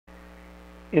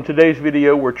In today's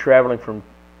video, we're traveling from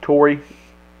Torrey,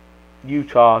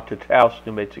 Utah to Taos,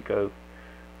 New Mexico.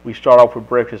 We start off with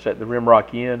breakfast at the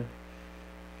Rimrock Inn,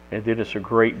 and then it's a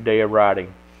great day of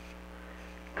riding.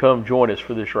 Come join us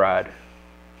for this ride.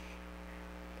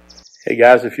 Hey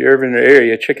guys, if you're ever in the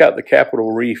area, check out the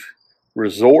Capital Reef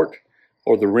Resort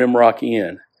or the Rimrock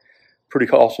Inn. Pretty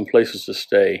awesome places to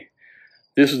stay.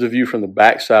 This is the view from the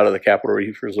back side of the Capital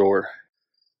Reef Resort.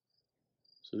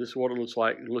 So this is what it looks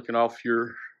like looking off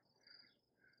your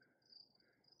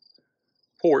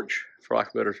porch, for lack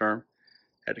of a better term,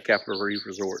 at the Capital Reef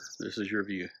Resort. This is your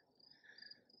view.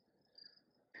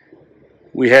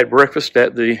 We had breakfast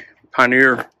at the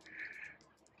Pioneer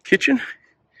Kitchen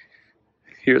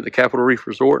here at the Capital Reef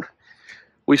Resort.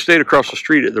 We stayed across the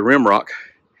street at the Rimrock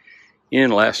Inn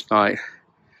last night.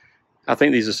 I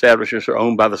think these establishments are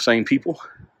owned by the same people.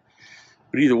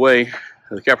 But either way,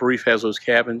 the Capital Reef has those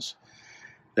cabins.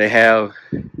 They have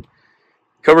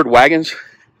covered wagons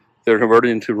that are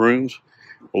converted into rooms,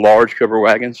 large covered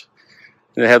wagons.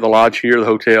 And they have the lodge here, the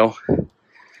hotel.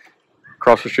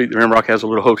 Across the street, the Rimrock has a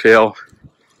little hotel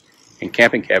and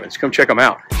camping cabins. Come check them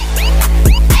out.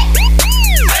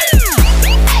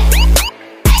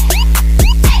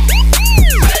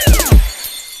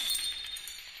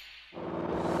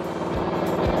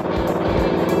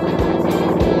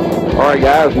 All right,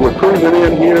 guys, we're cruising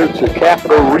in here to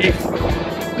Capital Reef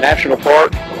National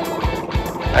Park.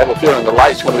 I have a feeling the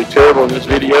light's going to be terrible in this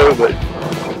video, but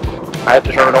I have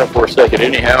to turn it on for a second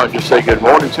anyhow and just say good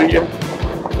morning to you.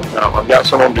 I've got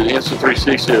someone to the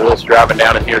Insta360 that's driving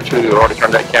down in here too. I've already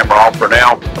turned that camera off for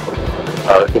now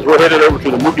because we're headed over to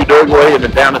the Moki Dugway and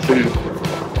then down into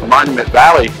Monument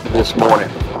Valley this morning.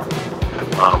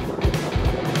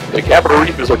 The Capital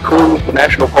Reef is a cool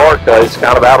national park. It's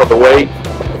kind of out of the way.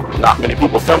 Not many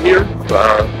people come here,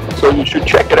 so you should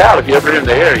check it out if you're ever in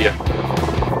the area.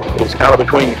 It's kind of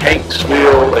between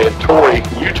Hankville and Torrey,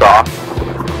 Utah.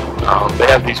 They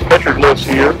have these petroglyphs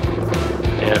here,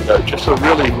 and just a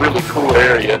really, really cool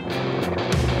area.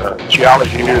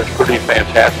 Geology here is pretty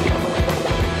fantastic.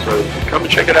 So come and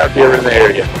check it out if you're in the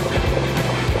area.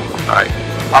 Alright,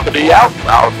 Poppa-D out.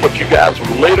 I'll put you guys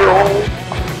later on,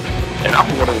 and I'm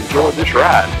going to enjoy this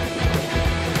ride.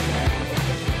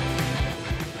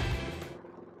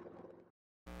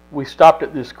 We stopped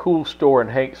at this cool store in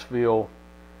Hankville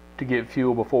to get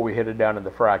fuel before we headed down to the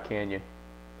Fry Canyon.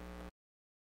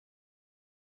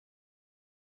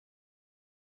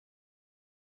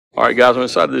 Alright guys, I'm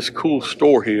inside this cool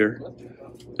store here.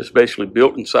 It's basically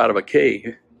built inside of a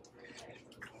cave.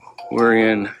 We're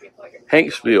in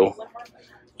Hankville,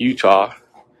 Utah,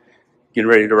 getting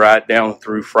ready to ride down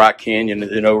through Fry Canyon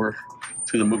and then over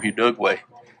to the Moki Dugway.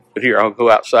 But here, I'll go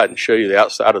outside and show you the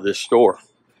outside of this store.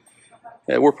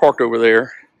 Yeah, we're parked over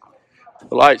there.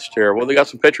 The light's terrible. Well, they got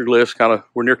some petroglyphs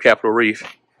we're near Capital Reef.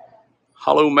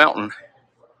 Hollow Mountain.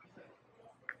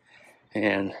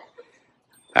 And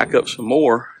back up some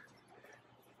more.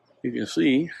 You can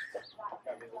see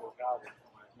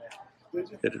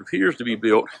that it appears to be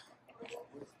built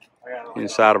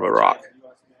inside of a rock.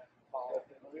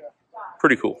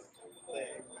 Pretty cool.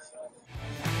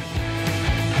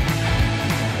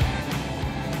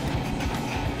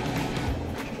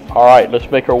 All right, let's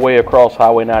make our way across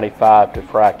Highway 95 to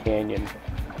Fry Canyon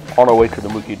on our way to the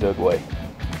Moki Dugway.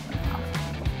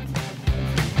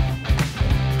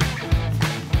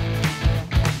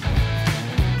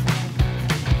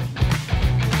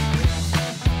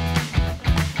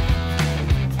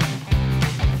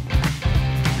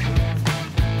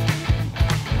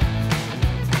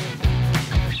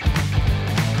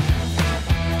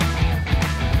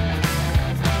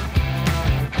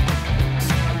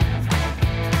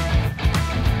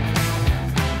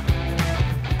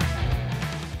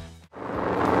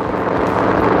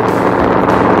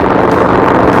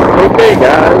 Okay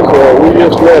guys, we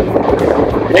just left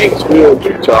Hankville,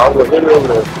 Utah. We're headed over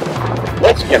to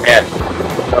Mexican Hat.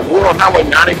 We're on Highway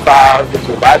 95. It's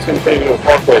a bicentennial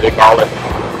parkway, they call it.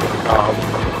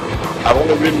 I've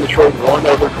only ridden this road one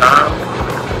other time,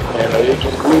 and it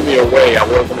just blew me away. I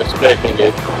wasn't expecting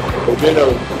it. We've been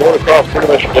going across pretty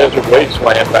much a desert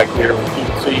wasteland back here. You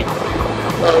can see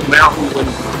mountains and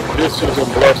vistas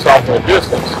and bluffs off in the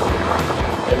distance.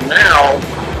 And now,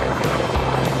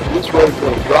 this road's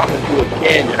going to drop into a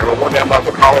canyon, or one down by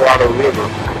the Colorado River,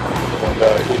 and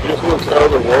it just looks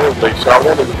otherworldly. So I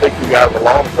wanted to take you guys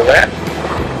along for that.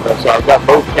 So I've got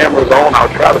both cameras on. I'll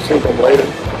try to sync them later.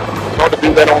 It's hard to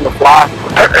do that on the fly,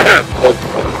 but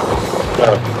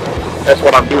that's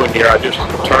what I'm doing here. I just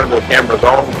turn the cameras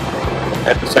on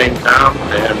at the same time,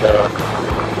 and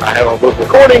I have them both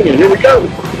recording, and here we go.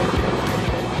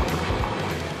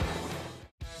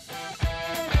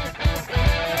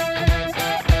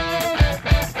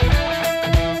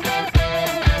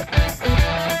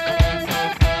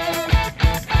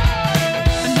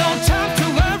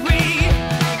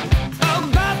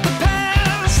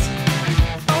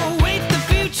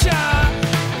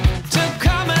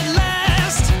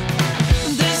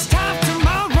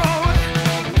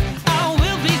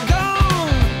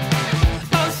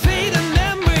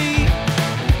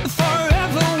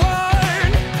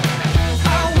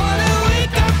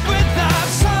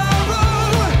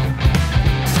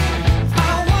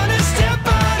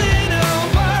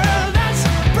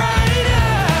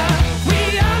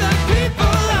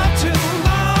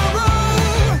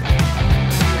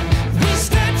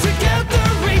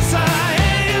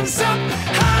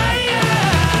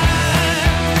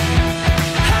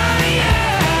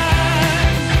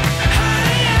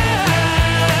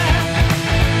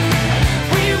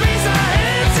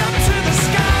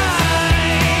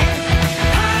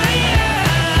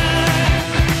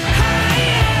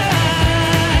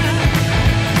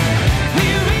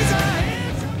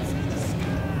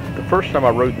 first time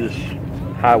I rode this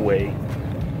highway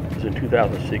was in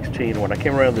 2016. When I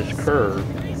came around this curve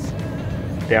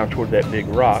down toward that big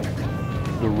rock,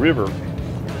 the river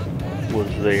was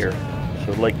there.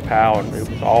 So Lake Powell, and it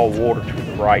was all water to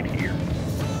the right here.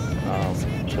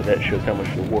 So that shows how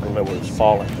much the water level has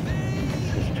fallen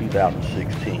since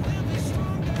 2016.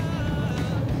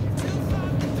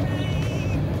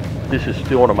 This is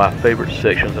still one of my favorite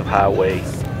sections of highway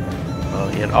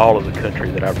in all of the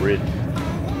country that I've ridden.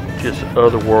 Just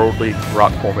otherworldly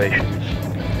rock formations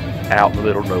out in the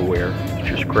middle of nowhere. It's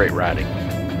just great riding.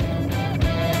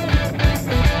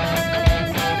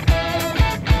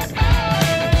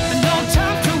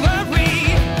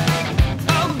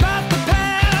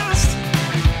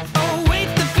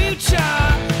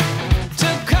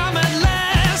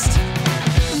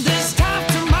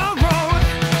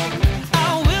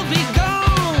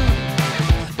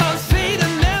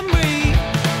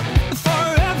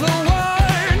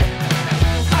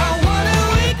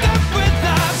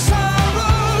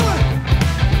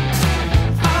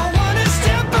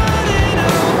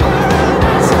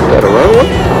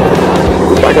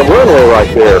 Like a runway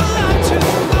right there.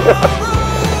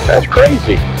 That's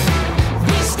crazy.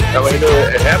 I mean,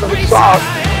 it happened with soft.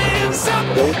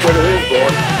 Then we put it in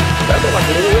going. That looked like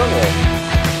a little runway.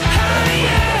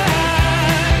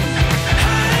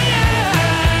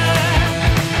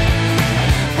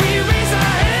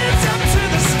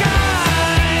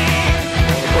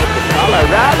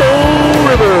 Colorado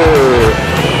River.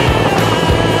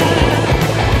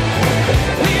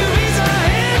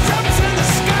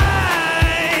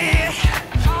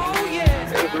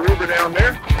 Down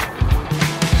there.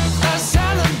 A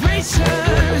celebration.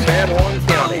 San Juan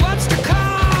County. What's to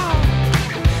come?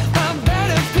 A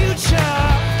better future.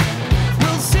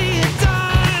 We'll see it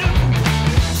done.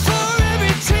 For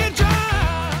every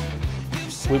teardrop.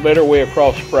 We made our way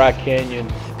across Fry Canyon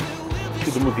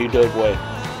to the Moki Dugway.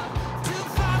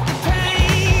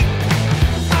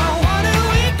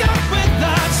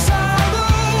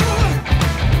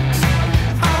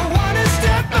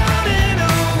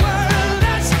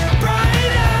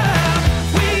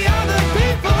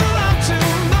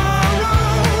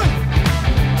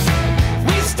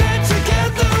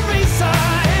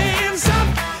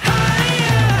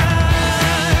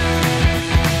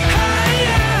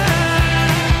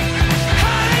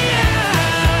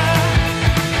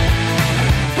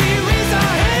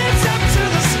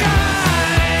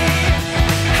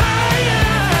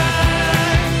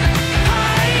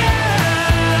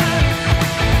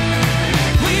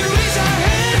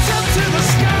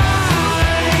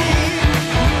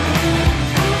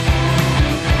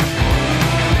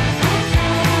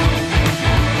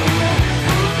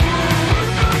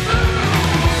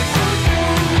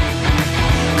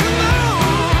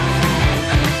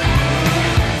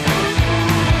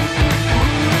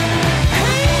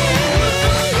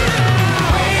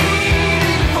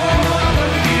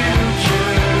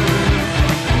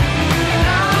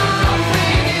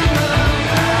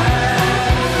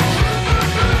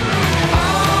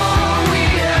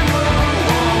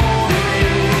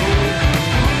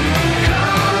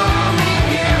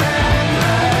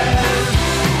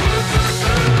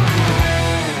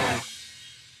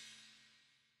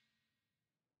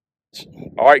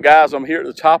 All right, guys, I'm here at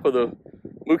the top of the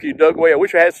Moki Dugway. I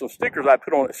wish I had some stickers I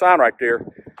put on that sign right there,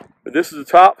 but this is the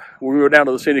top. We'll go down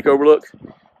to the scenic overlook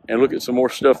and look at some more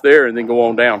stuff there and then go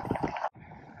on down.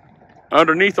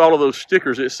 Underneath all of those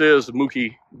stickers, it says the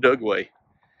Moki Dugway.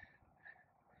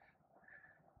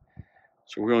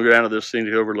 So we're going to go down to this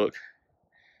scenic overlook.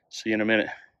 See you in a minute.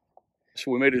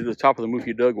 So we made it to the top of the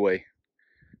Moki Dugway.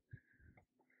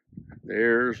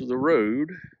 There's the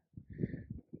road,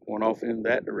 one off in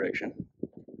that direction.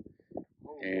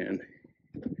 And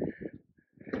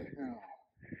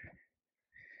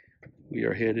we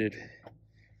are headed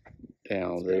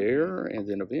down there and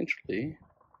then eventually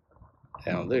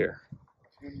down there.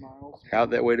 10 miles.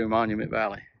 Out that way to Monument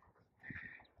Valley.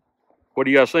 What are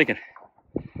you guys thinking?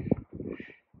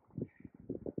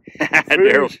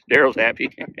 Daryl's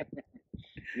happy.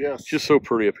 Yes. It's just so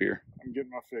pretty up here. I'm getting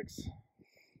my fix.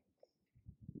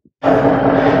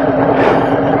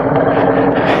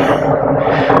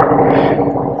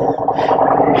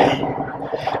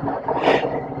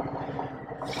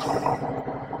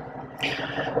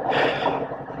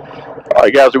 All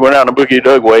right, guys, we went out on the Moki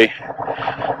Dugway,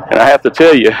 and I have to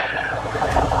tell you,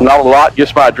 not a lot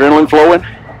gets my adrenaline flowing,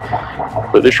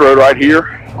 but this road right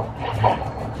here,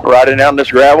 riding down this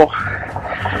gravel,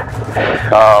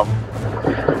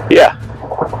 yeah,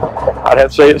 I'd have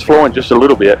to say it's flowing just a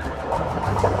little bit.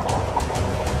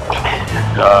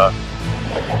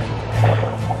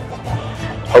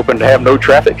 hoping to have no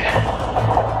traffic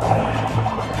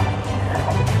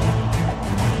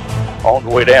on the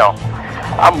way down.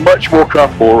 I'm much more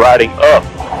comfortable riding up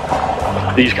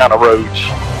these kind of roads,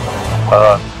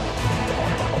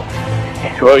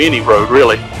 well, any road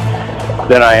really,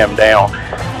 than I am down.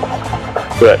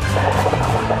 But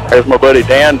there's my buddy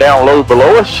Dan down low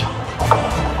below us.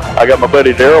 I got my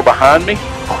buddy Daryl behind me.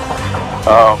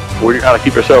 We're trying to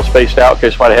keep ourselves spaced out in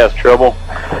case somebody has trouble.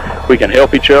 We can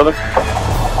help each other.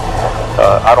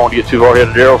 I don't want to get too far ahead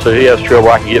of Daryl, so if he has trouble,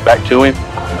 I can get back to him.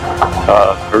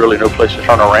 There's really no place to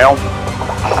turn around.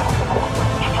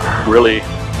 Really,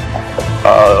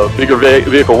 bigger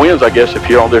vehicle wins, I guess, if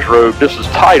you're on this road. This is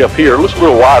tight up here. It looks a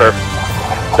little wider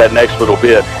that next little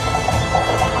bit.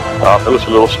 It looks a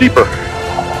little steeper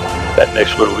that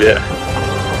next little bit.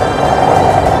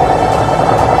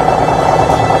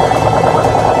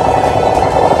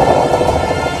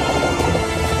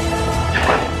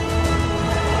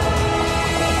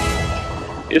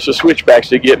 It's the switchbacks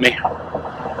that get me.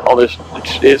 All this,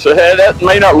 that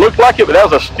may not look like it, but that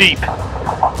was a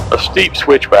steep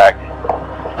switchback.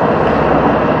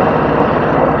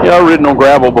 Yeah, I've ridden on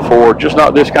gravel before, just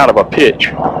not this kind of a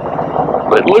pitch.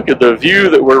 But look at the view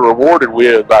that we're rewarded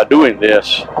with by doing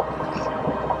this.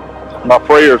 My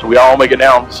prayers, we all make it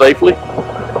down safely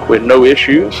with no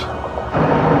issues.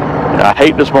 I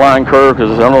hate this blind curve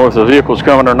because I don't know if the vehicle's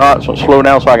coming or not, so slow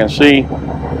down so I can see.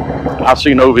 I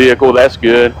see no vehicle, that's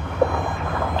good.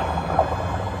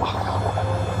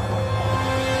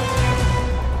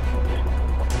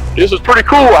 This is pretty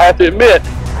cool, I have to admit,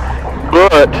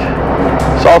 but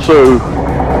it's also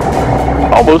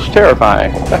almost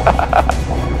terrifying.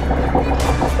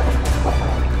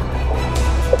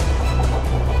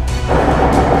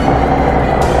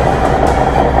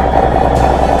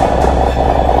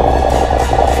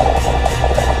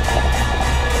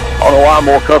 I don't know why I'm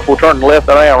more comfortable turning left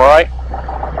than I am right.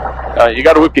 You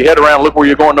got to whip your head around and look where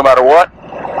you're going no matter what.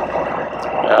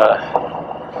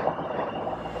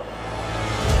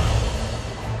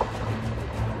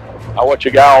 I watch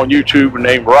a guy on YouTube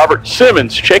named Robert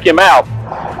Simmons. Check him out.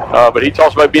 But he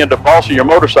talks about being the boss of your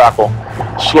motorcycle.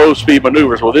 Slow speed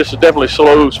maneuvers. Well, this is definitely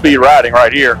slow speed riding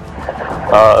right here.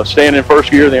 Staying in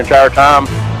first gear the entire time.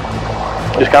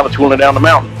 Just kind of tooling down the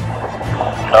mountain.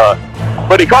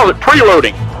 But he calls it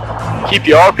preloading. Keep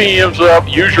your RPMs up,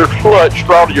 use your clutch,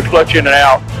 throttle your clutch in and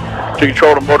out to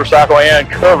control the motorcycle and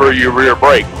cover your rear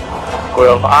brake.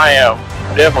 Well, I am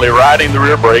definitely riding the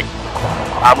rear brake.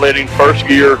 I'm letting first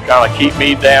gear kind of keep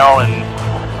me down and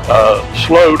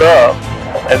slowed up.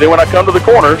 And then when I come to the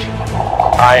corners,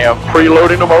 I am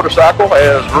preloading the motorcycle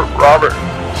as Robert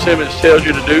Simmons tells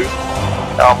you to do.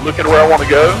 I'm looking where I want to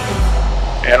go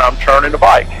and I'm turning the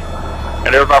bike.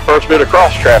 And there's my first bit of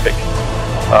cross traffic.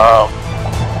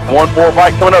 One more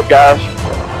bike coming up, guys.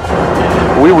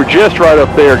 We were just right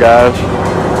up there, guys.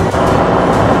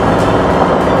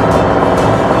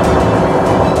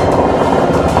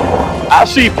 I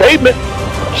see pavement,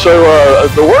 so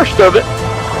the worst of it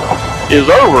is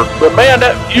over. But man,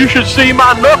 you should see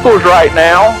my knuckles right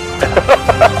now.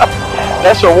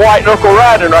 That's a white knuckle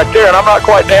riding right there, and I'm not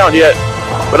quite down yet.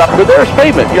 But there's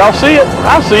pavement. Y'all see it?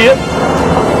 I see it.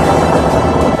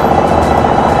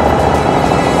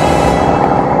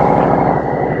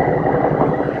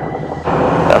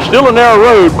 Still a narrow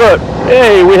road, but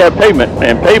hey, we have pavement,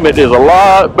 and pavement is a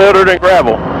lot better than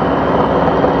gravel.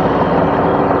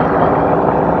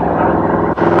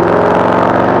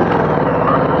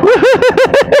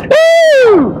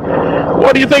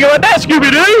 What do you think about that,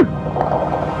 Scooby-Doo?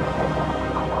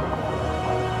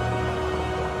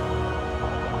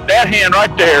 That hand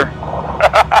right there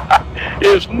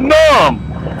is numb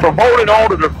from holding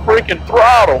on to the freaking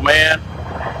throttle, man,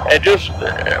 and just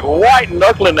white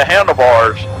knuckling the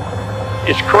handlebars.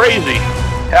 It's crazy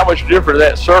how much different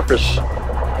that surface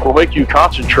will make you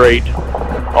concentrate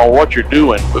on what you're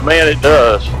doing. But man, it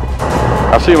does.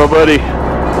 I see my buddy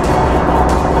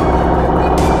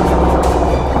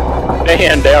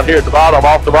Dan down here at the bottom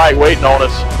off the bike waiting on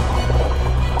us.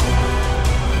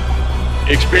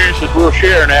 Experiences we'll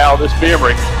share now, this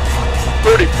memory.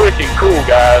 Pretty freaking cool,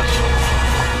 guys.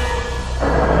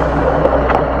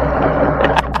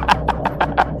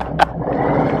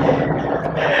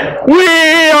 We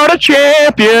are the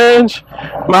champions,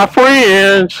 my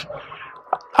friends.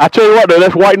 I tell you what, though,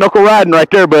 that's white knuckle riding right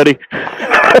there, buddy.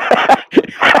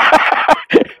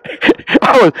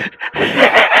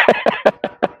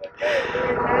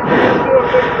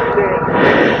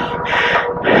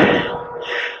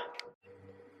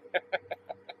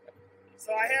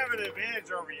 So I have an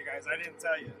advantage over you guys. I didn't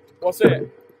tell you. What's that?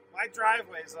 My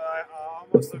driveway's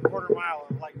almost a quarter mile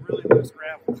of like really loose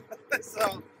gravel.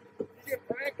 So you get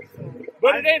practice.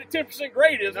 But it ain't a 10%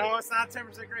 grade, is it? No, it's not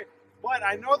 10% grade. But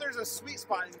I know there's a sweet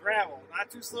spot in gravel.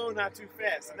 Not too slow, not too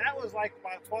fast. And that was like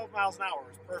about 12 miles an hour. It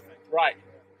was perfect. Right.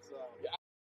 So.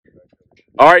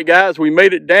 All right, guys, we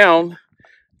made it down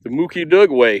the Moki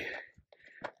Dugway.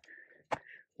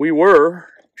 We were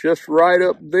just right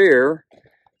up there,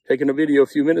 taking a video a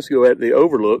few minutes ago at the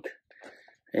overlook,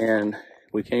 and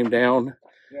we came down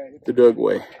the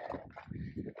Dugway.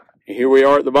 And here we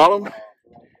are at the bottom,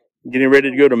 getting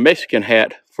ready to go to Mexican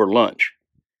Hat for lunch.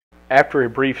 After a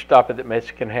brief stop at the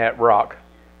Mexican Hat Rock,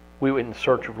 we went in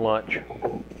search of lunch.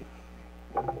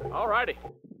 All righty,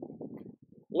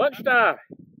 lunchtime.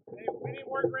 Hey, we need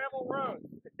more gravel roads.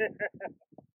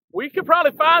 We could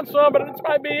probably find some, but this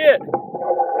might be it.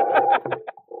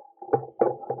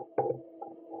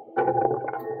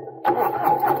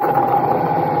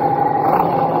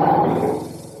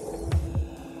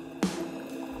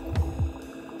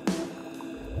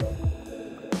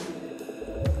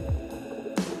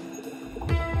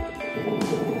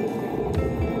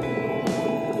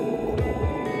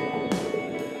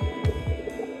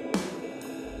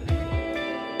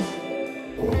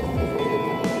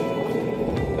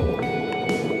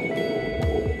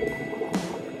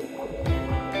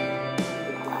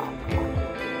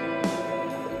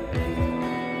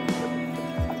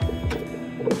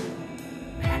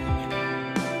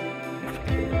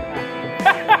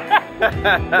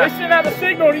 They sent out a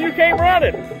signal and you came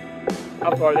running.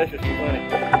 I'm sorry, that's just funny.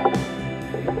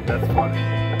 That's funny.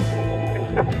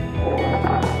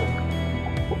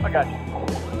 I got you.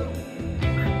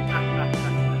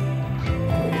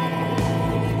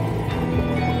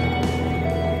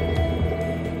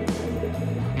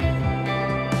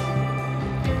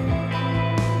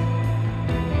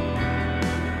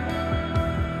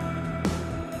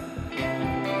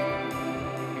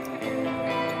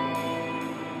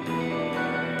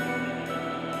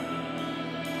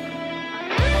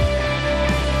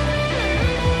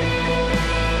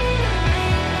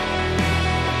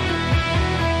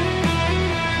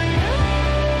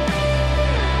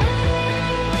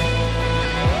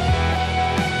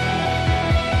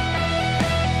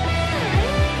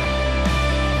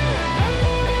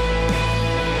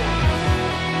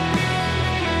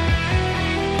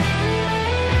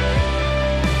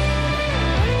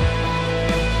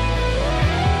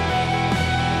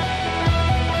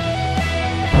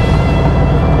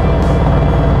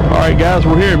 Alright guys,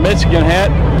 we're here in Mexican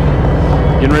Hat,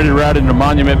 getting ready to ride into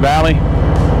Monument Valley.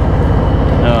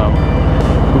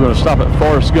 We're going to stop at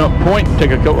Forrest Gump Point and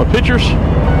take a couple of pictures.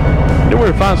 Then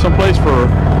we're going to find some place for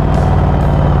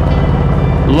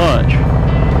lunch.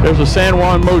 There's a San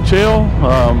Juan Motel.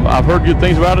 I've heard good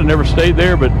things about it, never stayed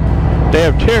there, but they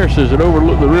have terraces that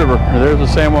overlook the river. And there's the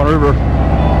San Juan River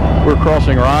we're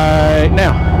crossing right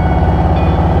now.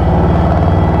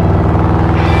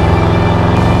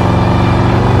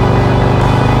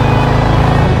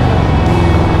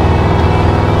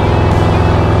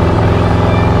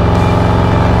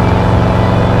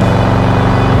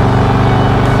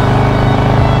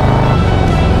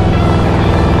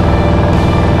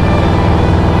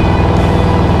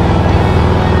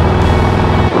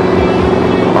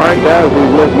 Alright guys,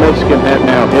 we've left Mexican Hat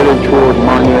now, headed toward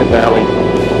Monument Valley.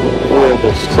 We're at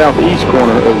the southeast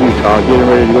corner of Utah, getting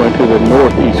ready to go into the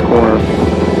northeast corner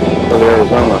of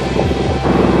Arizona.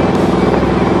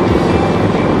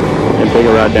 And take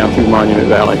a ride down through Monument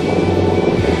Valley.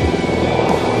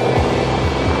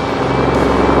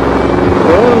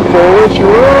 Run, Forrest,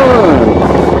 run!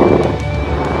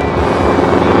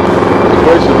 This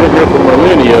place has been here for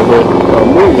millennia, but a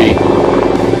movie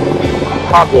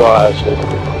popularized it.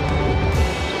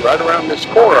 Right around this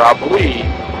corner, I believe,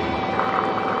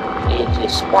 is the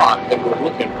spot that we're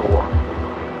looking for.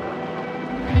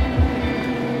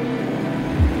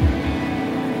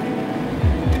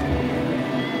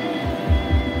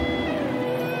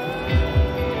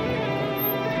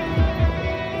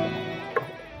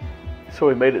 So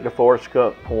we made it to Forrest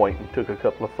Gump Point and took a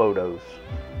couple of photos.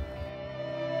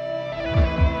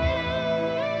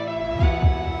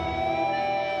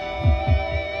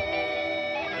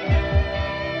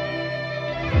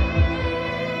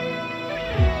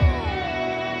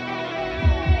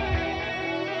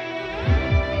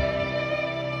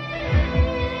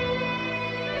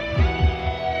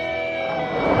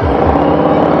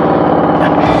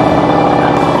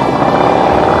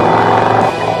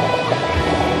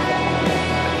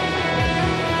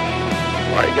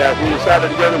 We decided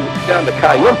to go down to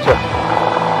Cayuta to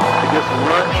get some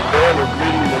lunch there. We're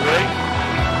meeting the lake,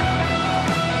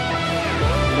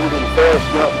 moving Forest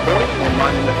Point in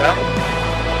Monument Valley.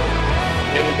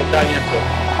 Heading to Caliente.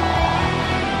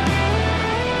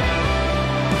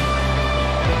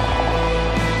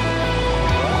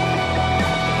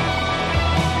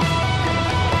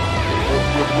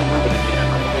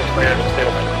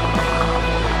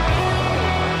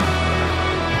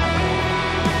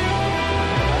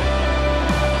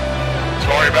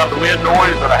 Sorry about the wind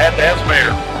noise, but I had to have some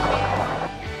air.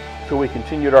 So we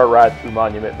continued our ride through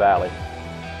Monument Valley.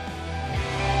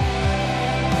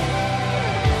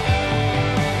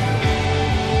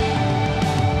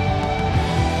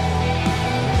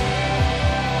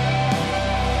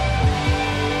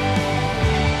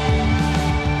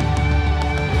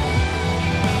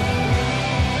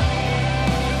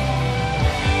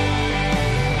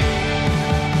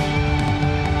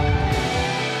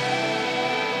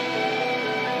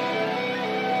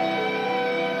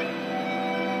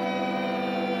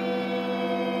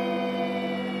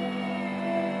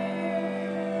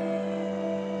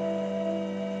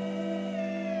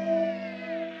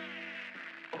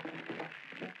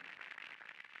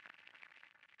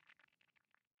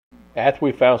 After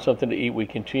we found something to eat, we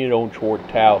continued on toward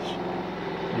Taos,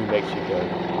 New Mexico.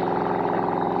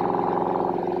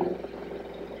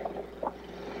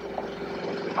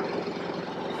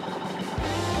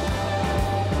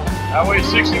 Highway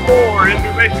 64 in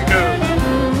New Mexico.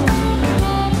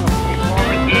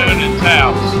 We're done in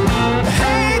Taos.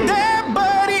 Hey there,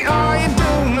 buddy, are you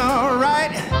doing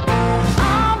alright?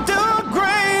 I'm doing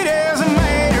great, as a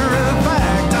matter of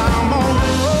fact. I'm on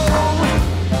the road.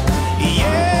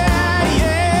 Yeah,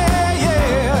 yeah,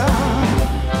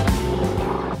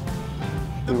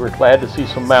 yeah. We were glad to see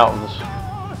some mountains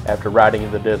after riding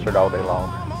in the desert all day long.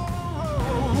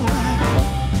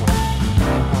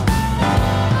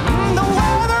 The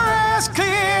weather is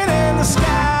cleared and the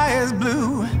sky is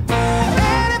blue.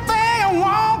 Anything I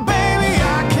want, baby,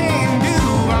 I can do.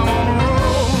 I'm on the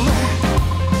road.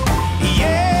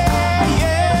 Yeah,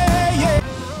 yeah,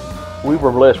 yeah. We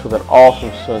were blessed with an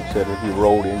awesome sunset as we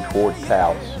rolled in toward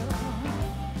Taos.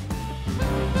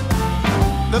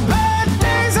 The bad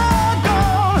days are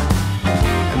gone,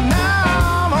 and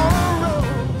now I'm on the road.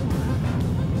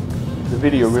 The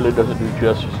video really doesn't do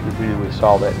justice to the view we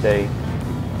saw that day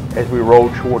as we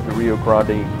rolled toward the Rio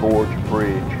Grande Gorge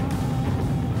Bridge.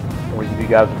 And we give you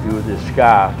guys a view of this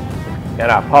sky.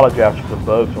 And I apologize for the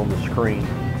bugs on the screen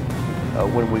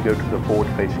when we go to the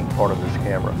forward-facing part of this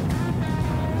camera.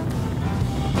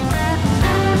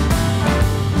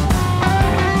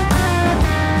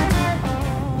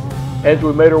 As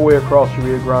we made our way across the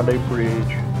Rio Grande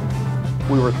Bridge,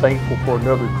 we were thankful for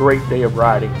another great day of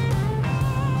riding.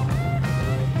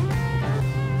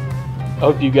 I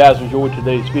hope you guys enjoyed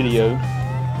today's video.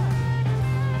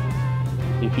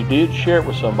 If you did, share it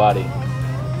with somebody.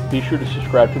 Be sure to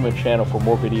subscribe to my channel for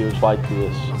more videos like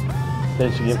this.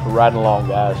 Thanks again for riding along,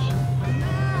 guys.